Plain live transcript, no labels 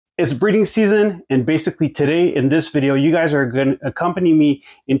It's breeding season, and basically today in this video, you guys are going to accompany me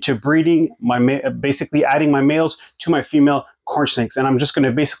into breeding basically adding my males to my female corn snakes. And I'm just going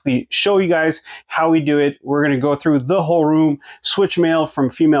to basically show you guys how we do it. We're going to go through the whole room, switch male from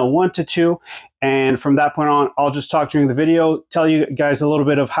female 1 to 2. And from that point on, I'll just talk during the video, tell you guys a little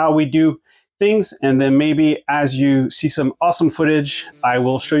bit of how we do things. And then maybe as you see some awesome footage, I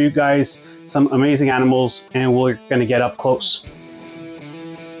will show you guys some amazing animals and we're going to get up close.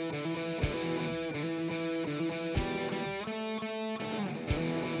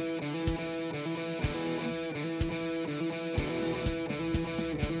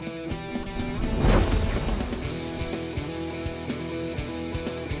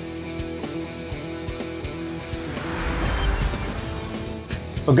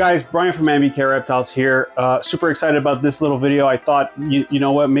 So guys, Brian from MBK Reptiles here. Super excited about this little video. I thought, you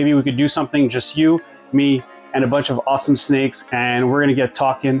know what, maybe we could do something, just you, me, and a bunch of awesome snakes, and we're gonna get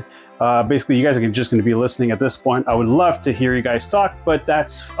talking. Basically, you guys are just gonna be listening at this point. I would love to hear you guys talk, but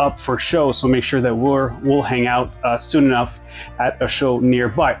that's up for show, so make sure that we'll hang out soon enough at a show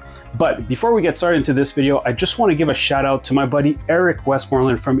nearby. But before we get started into this video, I just want to give a shout out to my buddy Eric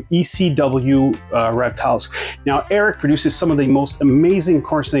Westmoreland from ECW Reptiles. Now, Eric produces some of the most amazing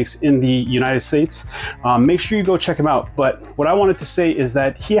corn snakes in the United States. Make sure you go check him out. But what I wanted to say is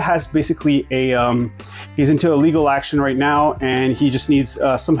that he has basically he's into a legal action right now, and he just needs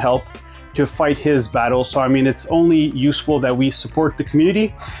some help to fight his battle. So I mean, it's only useful that we support the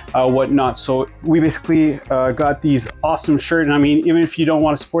community, whatnot. So we basically got these awesome shirts, and I mean, even if you don't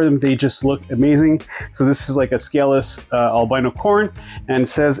want to support them, they just look amazing. So this is like a scaleless albino corn, and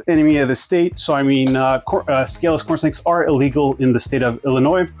says enemy of the state. So I mean, scaleless corn snakes are illegal in the state of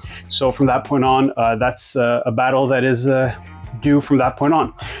Illinois. So from that point on, that's a battle that is due from that point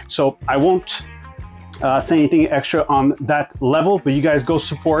on. So I won't say anything extra on that level, but you guys go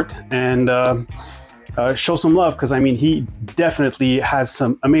support and show some love, because I mean, he definitely has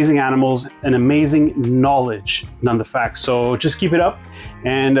some amazing animals and amazing knowledge, none the facts. So just keep it up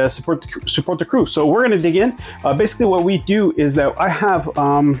and support the crew. So we're going to dig in. Basically what we do is that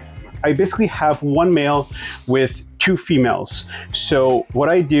I basically have one male with 2 females. So what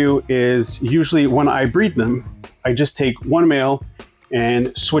I do is, usually when I breed them, I just take one male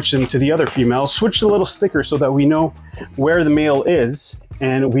and switch them to the other female, switch the little sticker so that we know where the male is,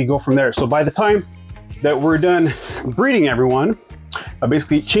 and we go from there. So by the time that we're done breeding everyone,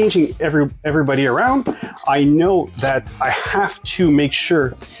 basically changing everybody around, I know that I have to make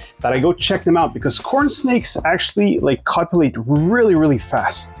sure that I go check them out, because corn snakes actually like copulate really, really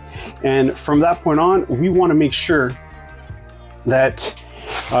fast. And from that point on, we want to make sure that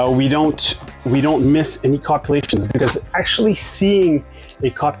we don't miss any copulations, because actually seeing a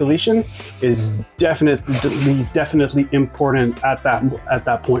copulation is definitely important at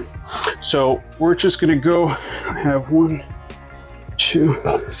that point. So we're just gonna go. I have 1, 2,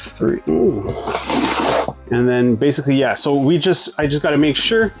 3, and then basically, yeah. So I just got to make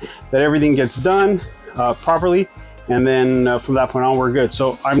sure that everything gets done properly, and then from that point on, we're good.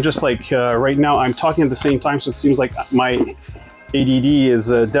 So I'm just like right now, I'm talking at the same time, so it seems like my ADD is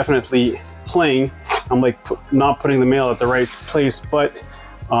definitely playing. I'm like not putting the male at the right place, but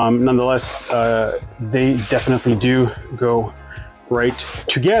nonetheless, they definitely do go right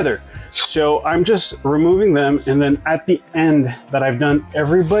together. So I'm just removing them, and then at the end that I've done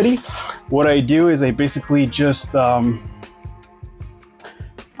everybody, what I do is I basically just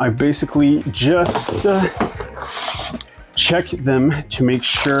check them to make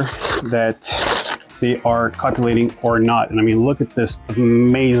sure that they are copulating or not. And I mean, look at this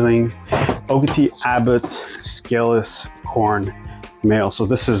amazing Ogety Abbott scaleless corn male. So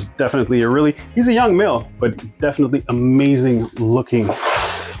this is definitely he's a young male, but definitely amazing looking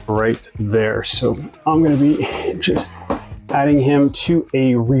right there. So I'm going to be just adding him to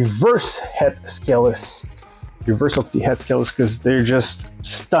a reverse Ogety het scaleless, because they're just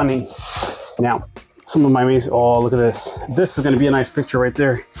stunning. Now, some of my amazing, oh, look at this. This is going to be a nice picture right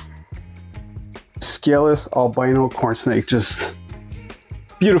there. Scaleless albino corn snake, just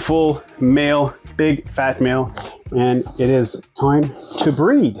beautiful male, big fat male, and it is time to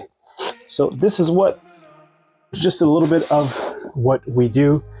breed. So this is just a little bit of what we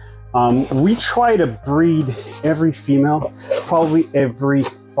do. We try to breed every female probably every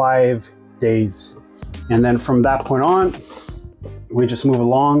 5 days, and then from that point on, we just move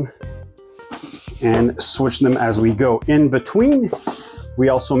along and switch them as we go. In between, we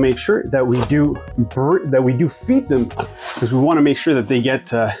also make sure that we do feed them, because we want to make sure that they get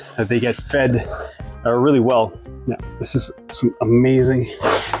fed really well. Yeah, this is some amazing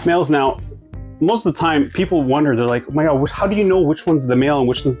males. Now, most of the time people wonder, they're like, oh my God, how do you know which one's the male and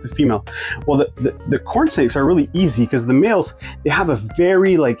which one's the female? Well, the corn snakes are really easy because the males, they have a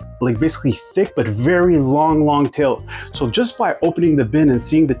very like basically thick but very long tail. So just by opening the bin and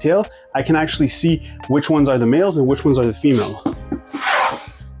seeing the tail, I can actually see which ones are the males and which ones are the female.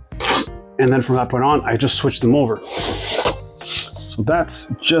 And then from that point on, I just switch them over. So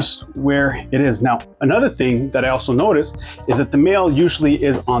that's just where it is. Now, another thing that I also notice is that the male usually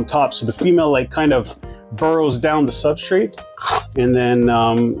is on top. So the female like kind of burrows down the substrate, and then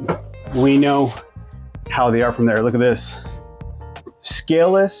we know how they are from there. Look at this.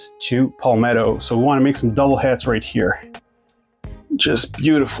 Scaleless to palmetto. So we want to make some double heads right here. Just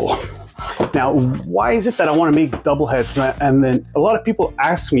beautiful. Now, why is it that I want to make double heads? And then a lot of people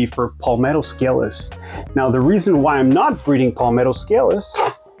ask me for palmetto scaleless. Now, the reason why I'm not breeding palmetto scaleless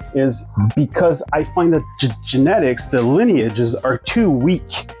is because I find that genetics, the lineages are too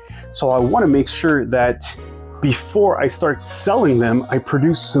weak. So I want to make sure that before I start selling them, I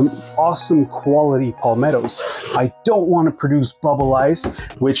produce some awesome quality palmettos. I don't want to produce bubble eyes,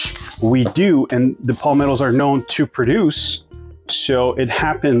 which we do, and the palmettos are known to produce. So it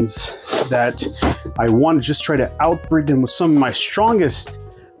happens that I want to just try to outbreed them with some of my strongest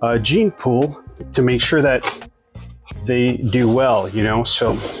gene pool to make sure that they do well, you know.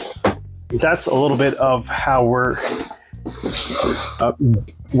 So that's a little bit of how we're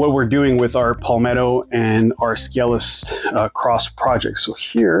what we're doing with our palmetto and our scaleless cross project. So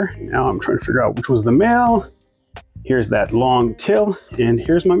here, now I'm trying to figure out which was the male. Here's that long tail, and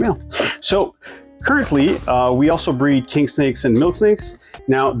here's my male. So currently, we also breed king snakes and milk snakes.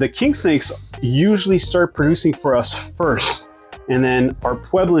 Now, the king snakes usually start producing for us first, and then our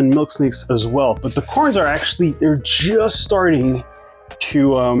Pueblan milk snakes as well. But the corns are actually, they're just starting to,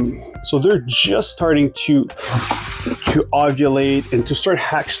 to ovulate and to start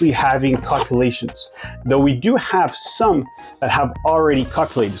actually having copulations. Though we do have some that have already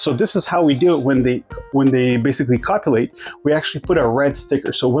copulated. So this is how we do it when they basically copulate. We actually put a red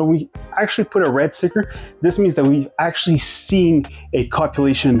sticker. So when we actually put a red sticker, this means that we've actually seen a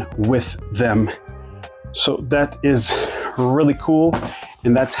copulation with them. So that is really cool.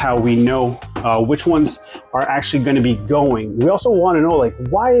 And that's how we know which ones are actually going to be going. We also want to know, like,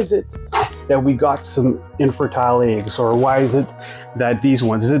 why is it that we got some infertile eggs, or why is it that these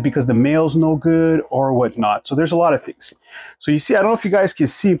ones? Is it because the male's no good or whatnot? So there's a lot of things. So you see, I don't know if you guys can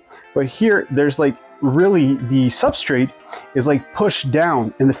see, but here there's like really the substrate is like pushed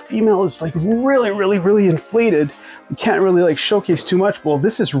down, and the female is like really inflated. We can't really like showcase too much. Well,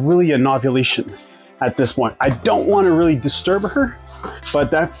 this is really an ovulation at this point. I don't want to really disturb her,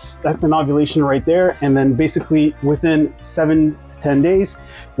 but that's an ovulation right there. And then basically within 7 to 10 days,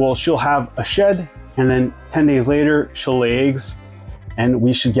 well, she'll have a shed, and then 10 days later she'll lay eggs, and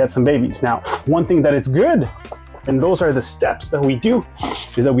we should get some babies. Now, one thing that it's good, and those are the steps that we do,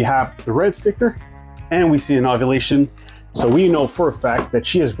 is that we have the red sticker and we see an ovulation. So we know for a fact that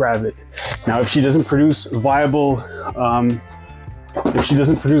she is gravid. Now, if she doesn't produce viable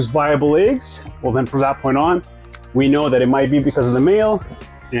eggs, well, then from that point on, we know that it might be because of the male,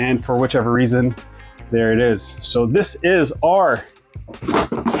 and for whichever reason, there it is. So this is our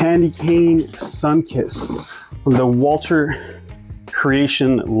candy cane sun-kissed from the Walter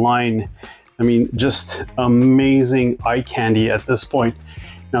Creation line. I mean, just amazing eye candy at this point.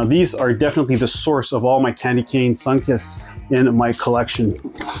 Now, these are definitely the source of all my candy cane sun-kissed in my collection.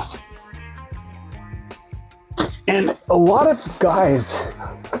 And a lot of guys,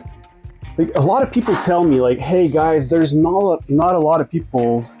 like a lot of people tell me, like, hey guys, there's not a lot of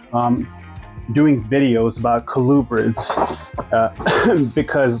people doing videos about colubrids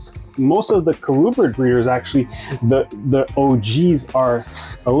because most of the colubrid breeders, actually the OGs, are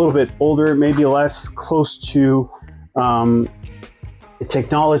a little bit older, maybe less close to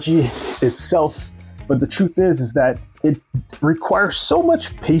technology itself. But the truth is that it requires so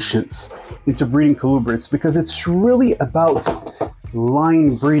much patience into breeding colubrids, because it's really about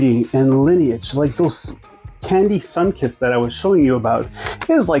line breeding and lineage. Like those candy sun-kissed that I was showing you about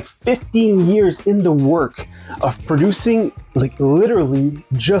is like 15 years in the work of producing, like literally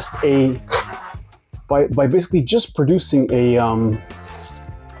just a, by basically just producing a,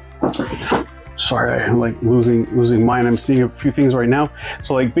 sorry, I'm like losing mine. I'm seeing a few things right now.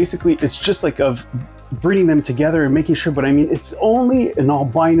 So like basically it's just like of breeding them together and making sure, but I mean, it's only an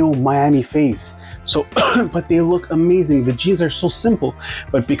albino Miami phase. So, but they look amazing. The genes are so simple,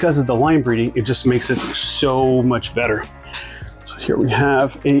 but because of the line breeding, it just makes it so much better. So here we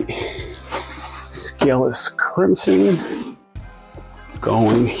have a scaleless crimson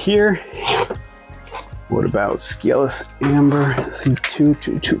going here. What about scaleless amber?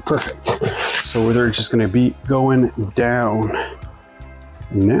 C222, perfect. So they're just gonna be going down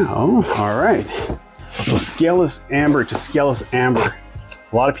now. All right, so scaleless amber to scaleless amber.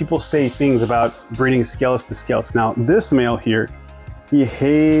 A lot of people say things about breeding scaleless to scaleless. Now this male here, he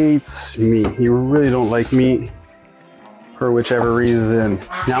hates me. He really don't like me for whichever reason.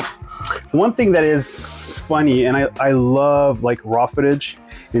 Now, one thing that is funny, and I love like raw footage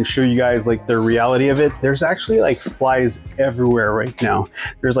and show you guys like the reality of it. There's actually like flies everywhere right now.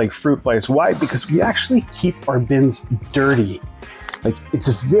 There's like fruit flies. Why? Because we actually keep our bins dirty. Like, it's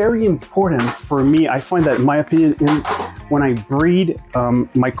very important for me. I find that, in my opinion, when I breed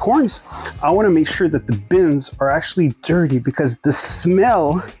my corns, I want to make sure that the bins are actually dirty, because the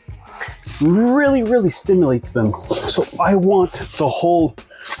smell really stimulates them. So I want the whole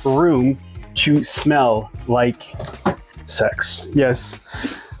room to smell like sex.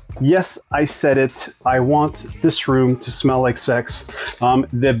 Yes, I said it. I want this room to smell like sex.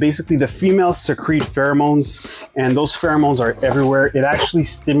 Basically the females secrete pheromones, and those pheromones are everywhere. It actually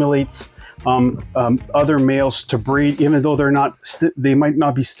stimulates other males to breed, even though they might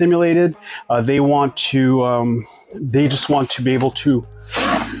not be stimulated. They just want to be able to.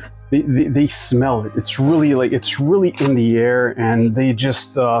 They smell it. It's really in the air, and they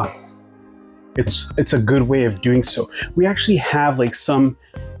just. It's a good way of doing so. We actually have like some,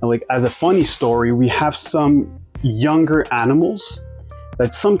 like, as a funny story, we have some younger animals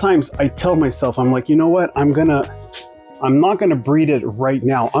that sometimes I tell myself, I'm like, you know what, I'm not gonna breed it right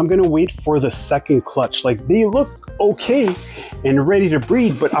now. I'm gonna wait for the second clutch. Like, they look okay and ready to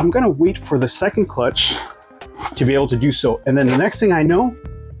breed, but I'm gonna wait for the second clutch to be able to do so. And then the next thing I know,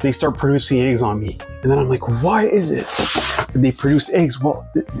 they start producing eggs on me. And then I'm like, why is it that they produce eggs? Well,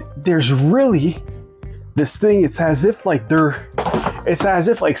 there's really this thing, it's as if like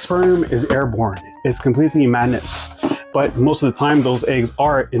sperm is airborne. It's completely madness. But most of the time, those eggs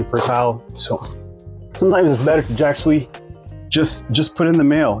are infertile. So sometimes it's better to actually just put in the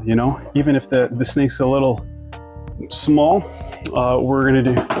male, you know, even if the snake's a little small,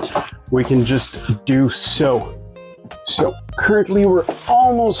 we can just do so. So currently we're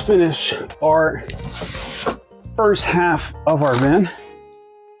almost finished our first half of our bin.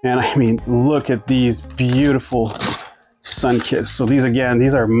 And I mean, look at these beautiful sun-kissed. So these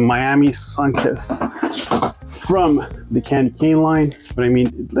are Miami sun-kissed from the candy cane line. But I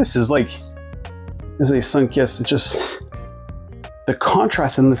mean, this is a sun-kissed. It's just, the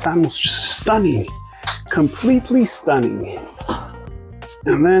contrast in this animal is just stunning, completely stunning.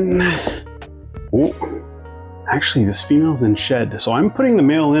 And then, oh, actually this female's in shed. So I'm putting the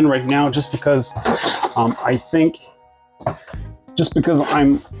male in right now just because I think, just because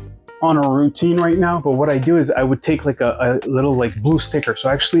I'm on a routine right now. But what I do is I would take like a little like blue sticker. So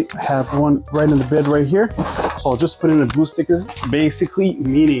I actually have one right in the bed right here. So I'll just put in a blue sticker, basically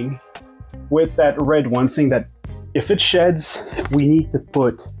meaning with that red one, saying that if it sheds, we need to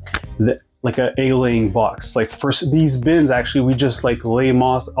put like a laying box. Like for these bins, actually, we just like lay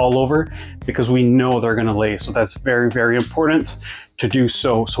moss all over because we know they're gonna lay. So that's very important to do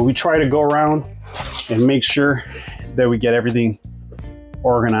so. So we try to go around and make sure that we get everything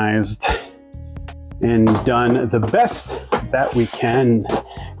organized and done the best that we can.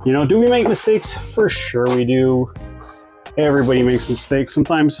 You know, do we make mistakes? For sure we do. Everybody makes mistakes.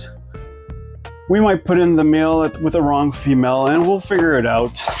 Sometimes we might put in the male with the wrong female, and we'll figure it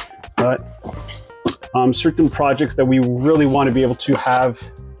out. But certain projects that we really want to be able to have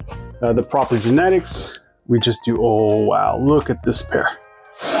the proper genetics, we just do. Oh wow, look at this pair.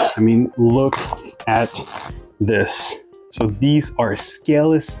 I mean, look at this. So these are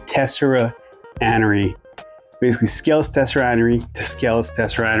scaleless tessera anery. Basically scaleless tessera anery to scaleless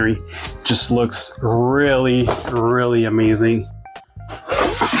tessera anery. Just looks really amazing.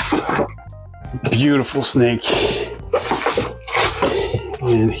 Beautiful snake.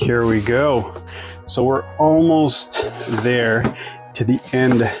 And here we go. So we're almost there to the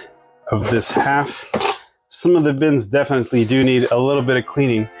end of this half. Some of the bins definitely do need a little bit of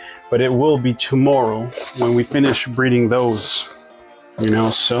cleaning, but it will be tomorrow when we finish breeding those, you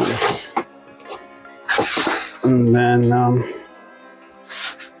know. So, and then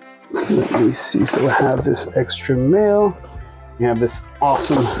let me see. So I have this extra male. We have this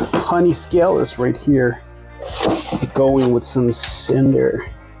awesome honey scaleless right here, going with some cinder.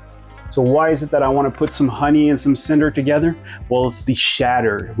 So why is it that I want to put some honey and some cinder together? Well, it's the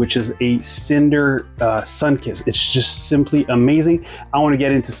shatter, which is a cinder sun-kissed. It's just simply amazing. I want to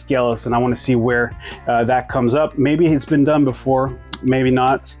get into scaleless, and I want to see where that comes up. Maybe it's been done before, maybe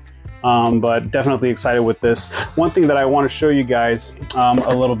not. but definitely excited with this. One thing that I want to show you guys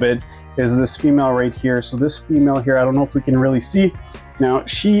a little bit is this female right here. So this female here, I don't know if we can really see. Now,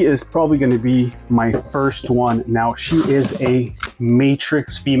 she is probably going to be my first one. Now, she is a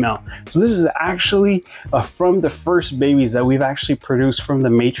matrix female. So this is actually from the first babies that we've actually produced from the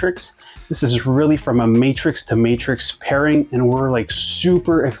matrix. This is really from a matrix to matrix pairing, and we're like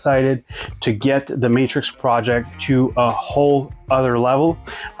super excited to get the matrix project to a whole other level.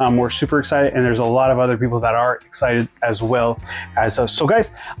 We're super excited, and there's a lot of other people that are excited as well as us. So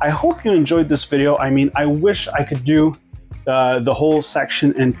guys, I hope you enjoyed this video. I mean, I wish I could do the whole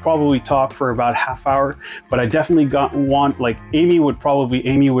section and probably talk for about half hour, but I definitely want, like Amy,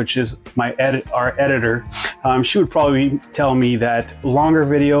 which is our editor, she would probably tell me that longer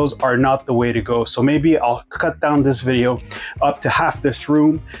videos are not the way to go. So maybe I'll cut down this video up to half this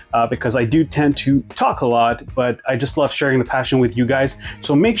room, because I do tend to talk a lot, but I just love sharing the passion with you guys.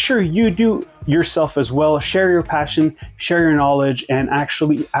 So make sure you do yourself as well, share your passion, share your knowledge, and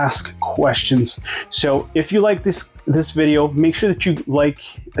actually ask questions. So if you like this video, make sure that you like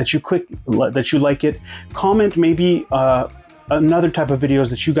it, comment maybe another type of videos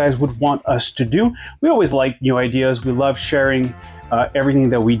that you guys would want us to do. We always like new ideas. We love sharing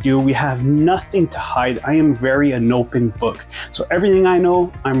everything that we do. We have nothing to hide. I am very an open book. So everything I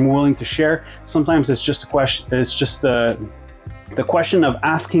know, I'm willing to share. Sometimes it's just a question. It's just the question of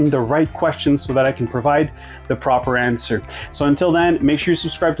asking the right questions so that I can provide the proper answer. So until then, make sure you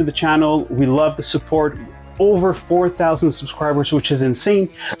subscribe to the channel. We love the support. Over 4,000 subscribers, which is insane.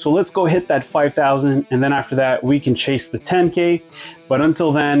 So let's go hit that 5,000, and then after that we can chase the 10K. But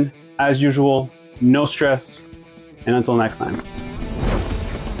until then, as usual, no stress, and until next time.